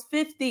Psalms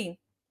 50.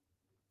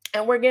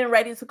 And we're getting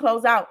ready to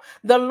close out.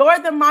 The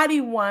Lord, the mighty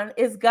one,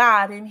 is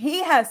God, and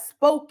he has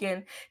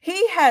spoken.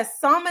 He has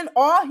summoned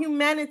all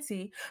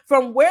humanity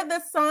from where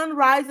the sun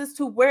rises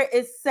to where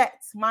it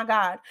sets, my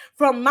God.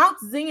 From Mount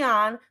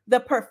Zion,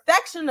 the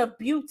perfection of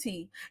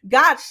beauty,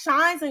 God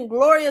shines in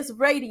glorious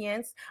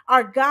radiance.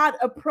 Our God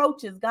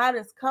approaches. God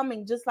is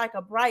coming just like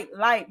a bright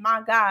light,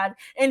 my God.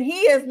 And he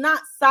is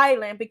not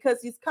silent,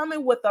 because he's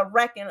coming with a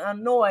reckon, a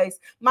noise,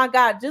 my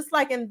God. Just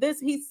like in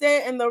this, he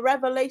said in the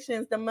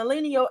Revelations, the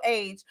millennial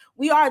age.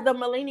 We are the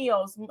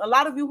millennials. A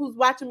lot of you who's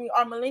watching me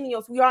are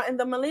millennials. We are in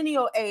the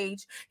millennial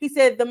age. He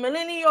said the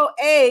millennial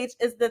age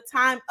is the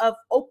time of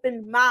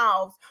open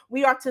mouths.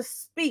 We are to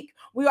speak.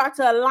 We are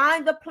to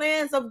align the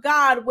plans of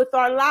God with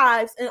our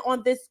lives and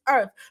on this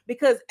earth,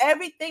 because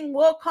everything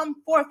will come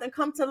forth and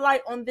come to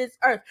light on this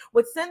earth.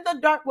 What's in the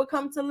dark will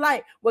come to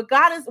light.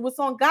 What's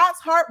on God's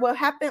heart will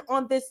happen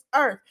on this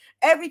earth.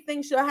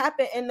 Everything shall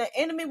happen, and the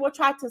enemy will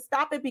try to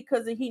stop it,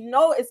 because he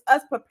knows it's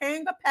us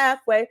preparing a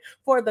pathway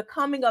for the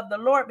coming of the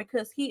Lord,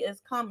 because he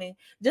is coming.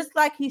 Just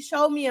like he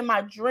showed me in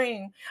my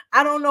dream.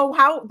 I don't know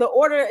how the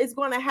order is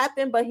going to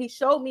happen, but he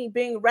showed me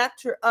being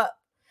raptured up.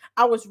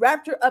 I was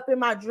raptured up in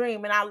my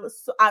dream, and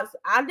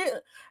I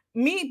didn't.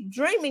 Me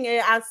dreaming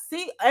it, I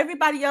see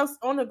everybody else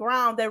on the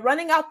ground. They're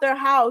running out their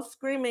house,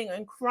 screaming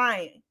and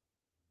crying.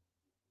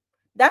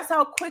 That's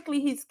how quickly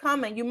he's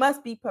coming. You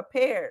must be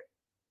prepared.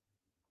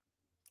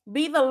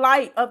 Be the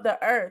light of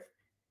the earth,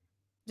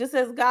 just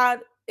as God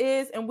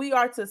is, and we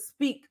are to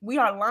speak. We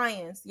are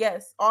lions.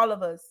 Yes, all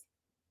of us.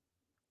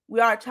 We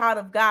are a child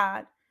of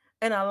God,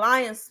 and a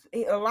lion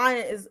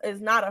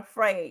is not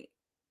afraid.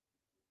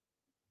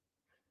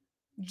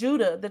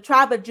 Judah, the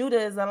tribe of Judah,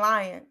 is a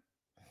lion.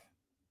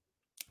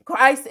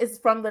 Christ is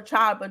from the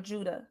tribe of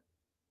Judah.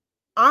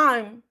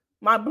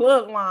 My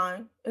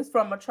bloodline is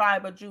from a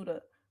tribe of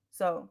Judah.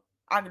 So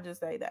I could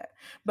just say that.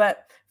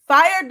 But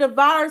fire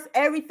devours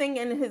everything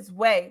in his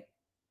way.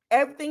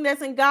 Everything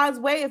that's in God's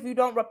way, if you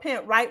don't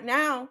repent right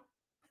now,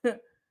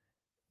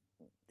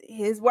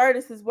 his word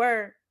is his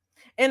word.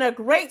 And a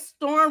great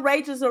storm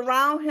rages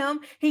around him.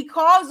 He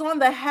calls on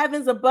the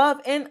heavens above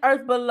and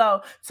earth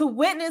below to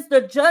witness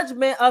the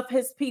judgment of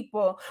his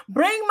people.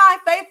 Bring my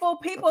faithful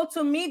people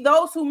to me,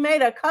 those who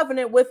made a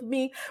covenant with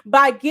me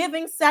by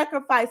giving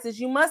sacrifices.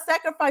 You must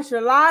sacrifice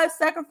your lives,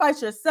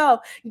 sacrifice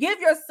yourself. Give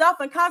yourself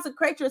and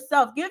consecrate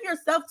yourself. Give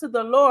yourself to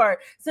the Lord,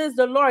 says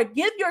the Lord.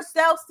 Give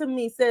yourselves to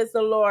me, says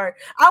the Lord.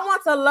 I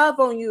want to love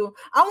on you.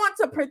 I want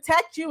to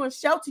protect you and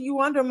shelter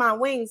you under my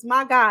wings,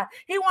 my God.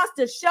 He wants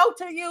to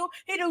shelter you.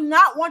 He do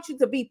not want you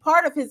to be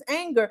part of his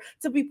anger,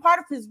 to be part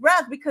of his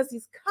wrath, because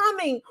he's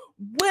coming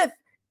with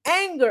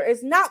anger.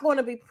 It's not going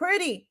to be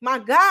pretty. My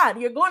God,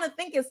 you're going to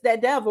think it's the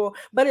devil,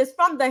 but it's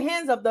from the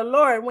hands of the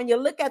Lord. When you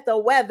look at the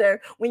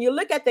weather, when you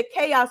look at the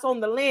chaos on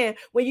the land,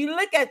 when you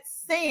look at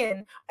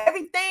sin,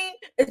 everything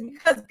is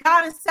because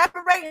God is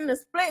separating and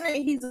splitting,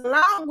 and he's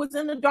allowing what's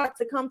in the dark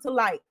to come to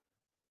light.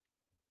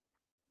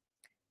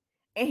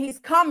 And he's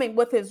coming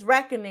with his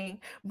reckoning.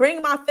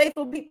 Bring my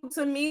faithful people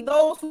to me,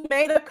 those who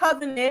made a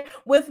covenant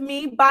with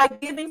me by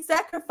giving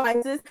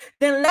sacrifices.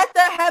 Then let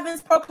the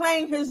heavens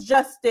proclaim his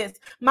justice.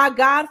 My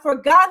God, for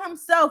God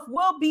himself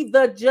will be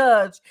the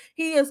judge.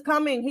 He is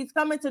coming. He's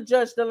coming to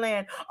judge the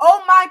land.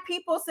 Oh, my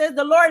people, says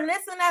the Lord,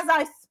 listen as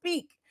I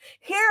speak.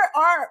 Here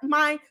are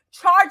my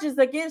charges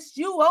against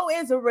you, O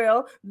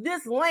Israel,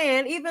 this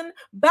land, even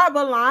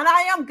Babylon.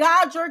 I am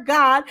God, your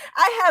God.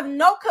 I have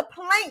no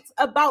complaints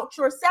about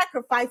your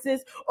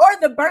sacrifices or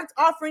the burnt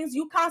offerings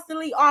you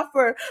constantly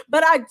offer,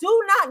 but I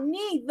do not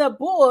need the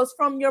bulls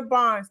from your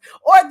barns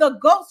or the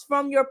goats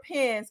from your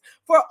pens,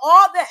 for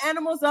all the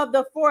animals of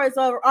the forest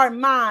are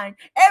mine.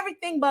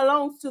 Everything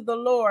belongs to the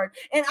Lord,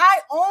 and I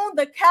own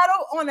the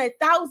cattle on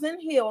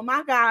 1,000 hills.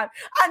 My God,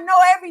 I know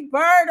every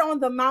bird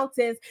on the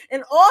mountains,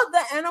 and all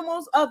the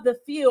animals of the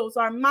field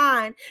are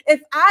mine.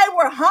 If I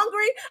were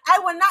hungry, I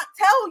would not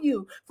tell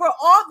you, for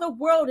all the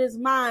world is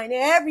mine,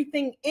 and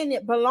everything in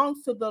it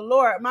belongs to the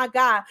Lord. My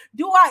God,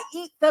 do I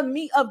eat the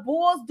meat of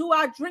bulls? Do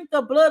I drink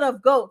the blood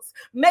of goats?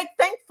 Make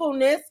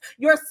thankfulness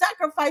your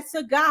sacrifice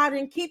to God,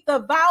 and keep the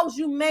vows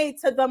you made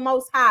to the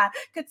Most High.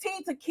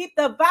 Continue to keep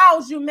the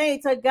vows you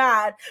made to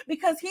God,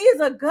 because he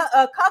is a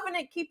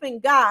covenant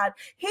keeping God.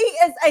 He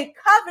is a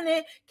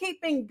covenant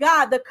keeping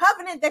God. The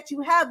covenant that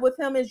you have with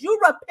him is you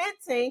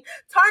repenting,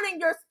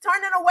 turning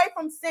away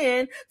from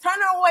sin,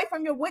 turning away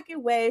from your wicked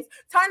ways,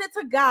 turning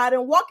to God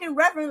and walking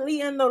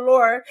reverently in the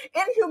Lord,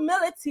 in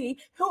humility,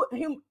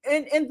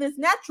 in this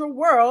natural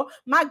world,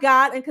 my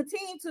God, and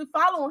continue to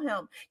follow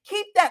him.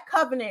 Keep that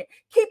covenant,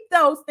 keep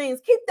those things,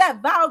 keep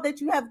that vow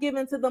that you have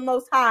given to the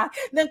Most High.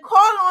 Then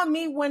call on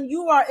me when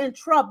you are in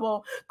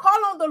trouble.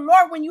 Call on the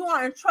Lord when you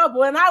are in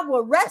trouble, and I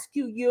will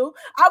rescue you.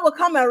 I will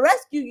come and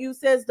rescue you,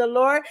 says the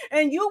Lord,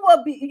 and you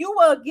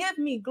will give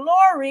me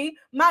glory.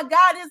 My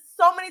God, is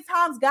so many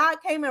times God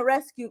came and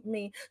rescued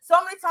me. So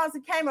many times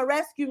he came and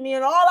rescued me,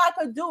 and all I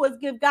could do is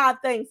give God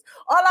thanks.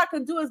 All I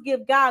could do is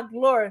give God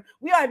glory.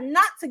 We are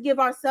not to give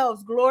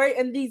ourselves glory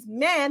and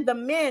the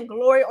man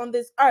glory on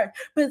this earth,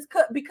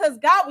 because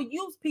God will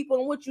use people,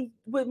 and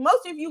what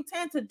most of you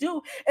tend to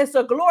do is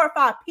to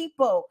glorify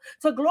people,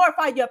 to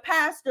glorify your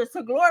pastors,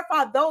 to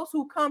glorify those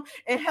who come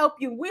and help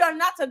you. We are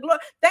not to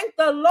glorify. Thank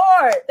the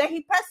Lord that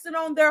he pressed it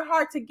on their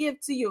heart to give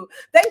to you.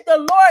 Thank the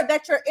Lord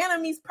that your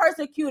enemies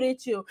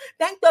persecuted you.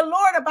 Thank the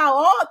Lord about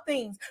all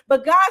things.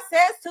 But God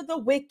says to the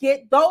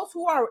wicked, those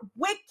who are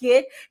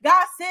wicked,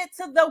 God said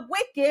to the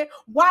wicked,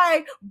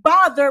 why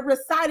bother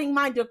reciting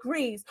my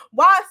decrees?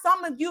 Why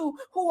some of you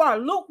who are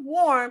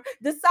lukewarm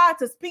decide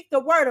to speak the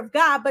word of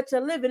God, but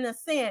you're living in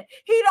sin?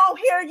 He don't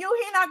hear you.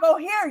 He not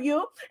going to hear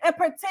you and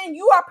pretend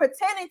you are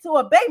pretending to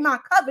obey my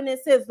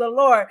covenant, says the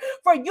Lord.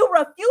 For you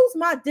refuse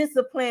my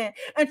discipline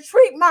and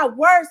treat my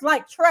words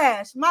like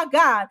trash. My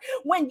God,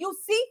 when you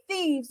see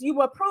thieves,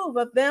 you approve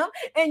of them,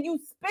 and you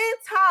spend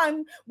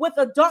time with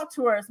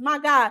adulterers. My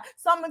God,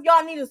 some of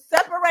y'all need to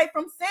separate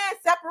from sin,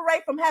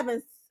 separate from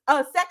having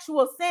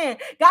sexual sin.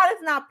 God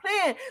is not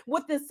playing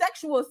with the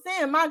sexual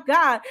sin, my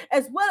God,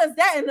 as well as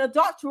that in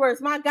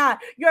adulterers, my God.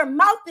 Your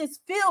mouth is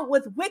filled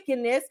with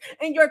wickedness,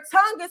 and your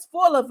tongue is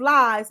full of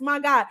lies, my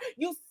God.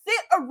 You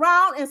sit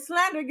around and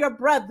slander your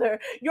brother,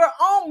 your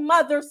own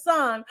mother's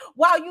son.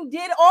 While you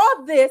did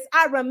all this,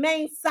 I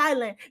remain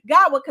silent.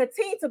 God will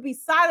continue to be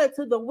silent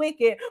to the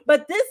wicked,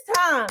 but this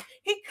time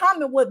he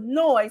coming with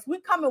noise. We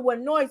coming with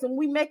noise, and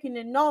we making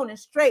it known and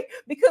straight,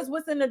 because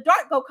what's in the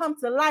dark go come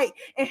to light,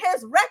 and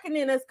his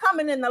reckoning is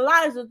coming in the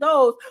lives of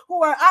those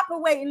who are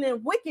operating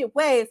in wicked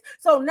ways.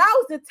 So now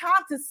is the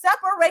time to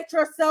separate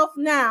yourself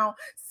now.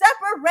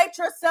 Separate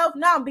yourself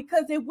now,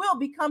 because it will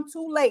become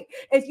too late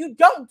if you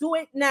don't do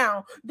it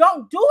now.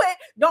 don't do it.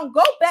 Don't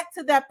go back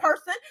to that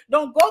person.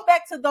 Don't go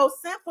back to those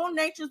sinful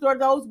natures or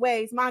those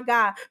ways, my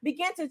God.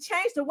 Begin to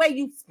change the way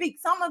you speak.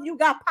 Some of you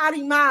got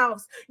potty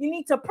mouths. You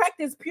need to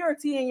practice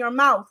purity in your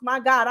mouth, my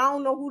God. I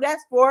don't know who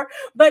that's for,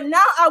 but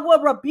now I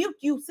will rebuke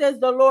you, says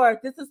the Lord.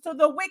 This is to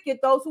the wicked,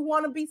 those who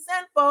want to be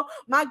sinful,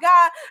 my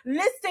God,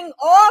 listing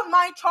all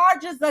my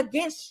charges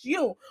against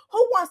you.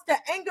 Who wants the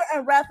anger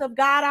and wrath of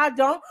God? I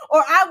don't,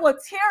 or I will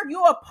tear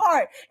you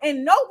apart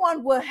and no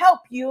one will help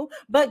you.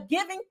 But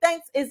giving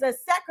thanks is a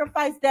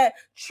sacrifice that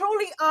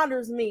truly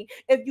honors me.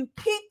 If you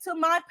keep to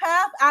my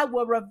path, I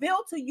will reveal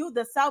to you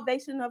the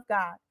salvation of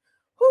God.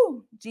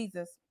 Whew,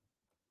 Jesus.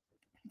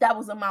 That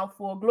was a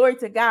mouthful. Glory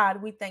to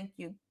God. We thank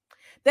you.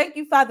 Thank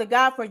you, Father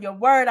God, for your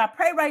word. I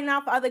pray right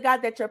now, Father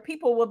God, that your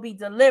people will be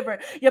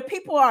delivered. Your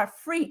people are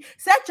free.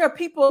 Set your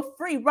people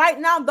free right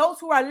now. Those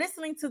who are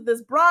listening to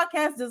this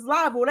broadcast, this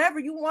live, whatever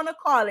you want to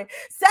call it,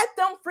 set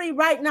them free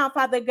right now,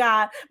 Father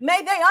God. May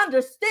they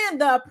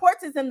understand the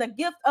importance and the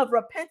gift of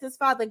repentance,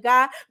 Father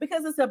God,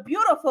 because it's a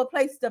beautiful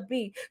place to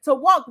be, to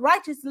walk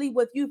righteously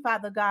with you,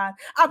 Father God.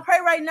 I pray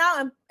right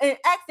now and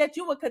ask that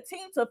you will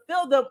continue to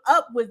fill them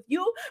up with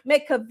you.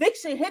 Make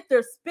conviction hit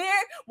their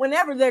spirit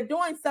whenever they're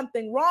doing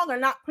something wrong or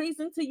not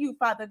pleasing to you,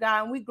 Father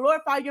God, and we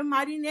glorify your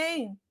mighty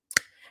name.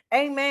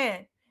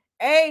 Amen.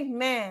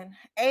 Amen.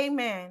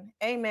 Amen.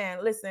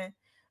 Amen. Listen,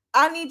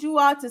 I need you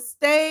all to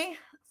stay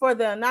for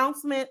the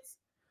announcements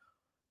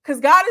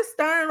because God is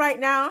stirring right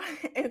now,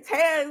 and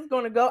Taya is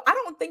going to go. I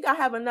don't think I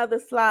have another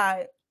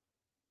slide.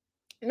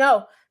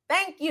 No,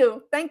 thank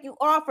you. Thank you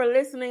all for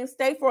listening.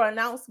 Stay for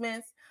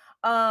announcements.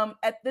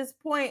 At this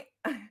point,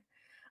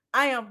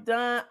 I am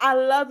done. I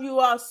love you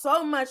all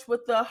so much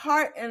with the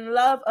heart and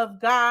love of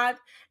God,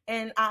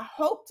 and I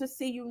hope to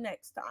see you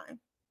next time.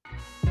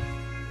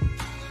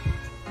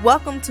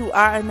 Welcome to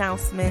our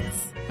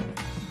announcements.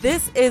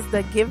 This is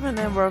the Given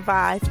and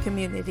Revived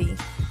community.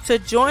 To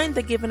join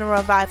the Given and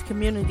Revived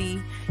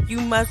community,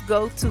 you must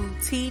go to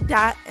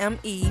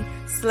t.me/the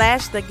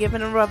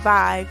Given and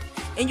Revived.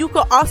 And you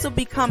can also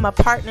become a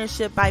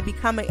partnership by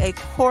becoming a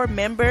core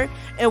member.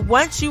 And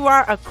once you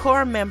are a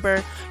core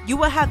member, you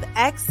will have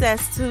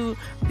access to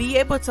be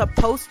able to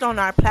post on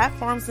our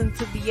platforms and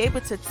to be able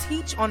to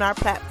teach on our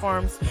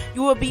platforms.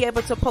 You will be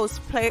able to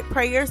post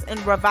prayers and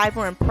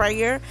revival and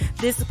prayer.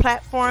 This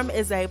platform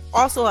is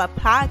also a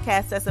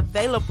podcast that's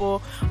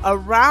available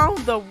around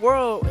the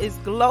world, is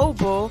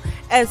global,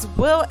 as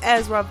well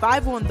as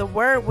Revival in the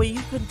Word, where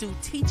you can do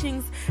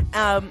teachings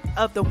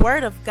of the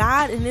Word of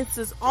God. And this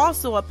is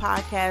also a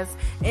podcast.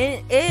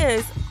 It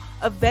is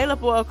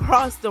available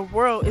across the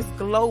world. It's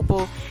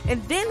global.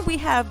 And then we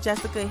have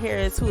Jessica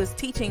Harris, who is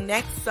teaching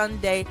next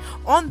Sunday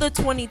on the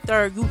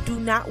 23rd. You do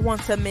not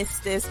want to miss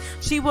this.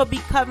 She will be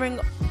covering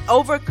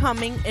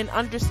overcoming and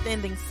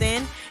understanding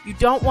sin. You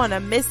don't want to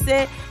miss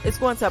it. It's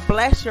going to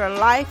bless your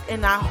life,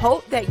 and I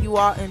hope that you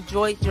all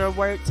enjoyed your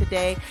word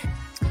today.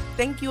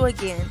 Thank you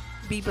again.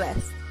 Be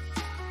blessed.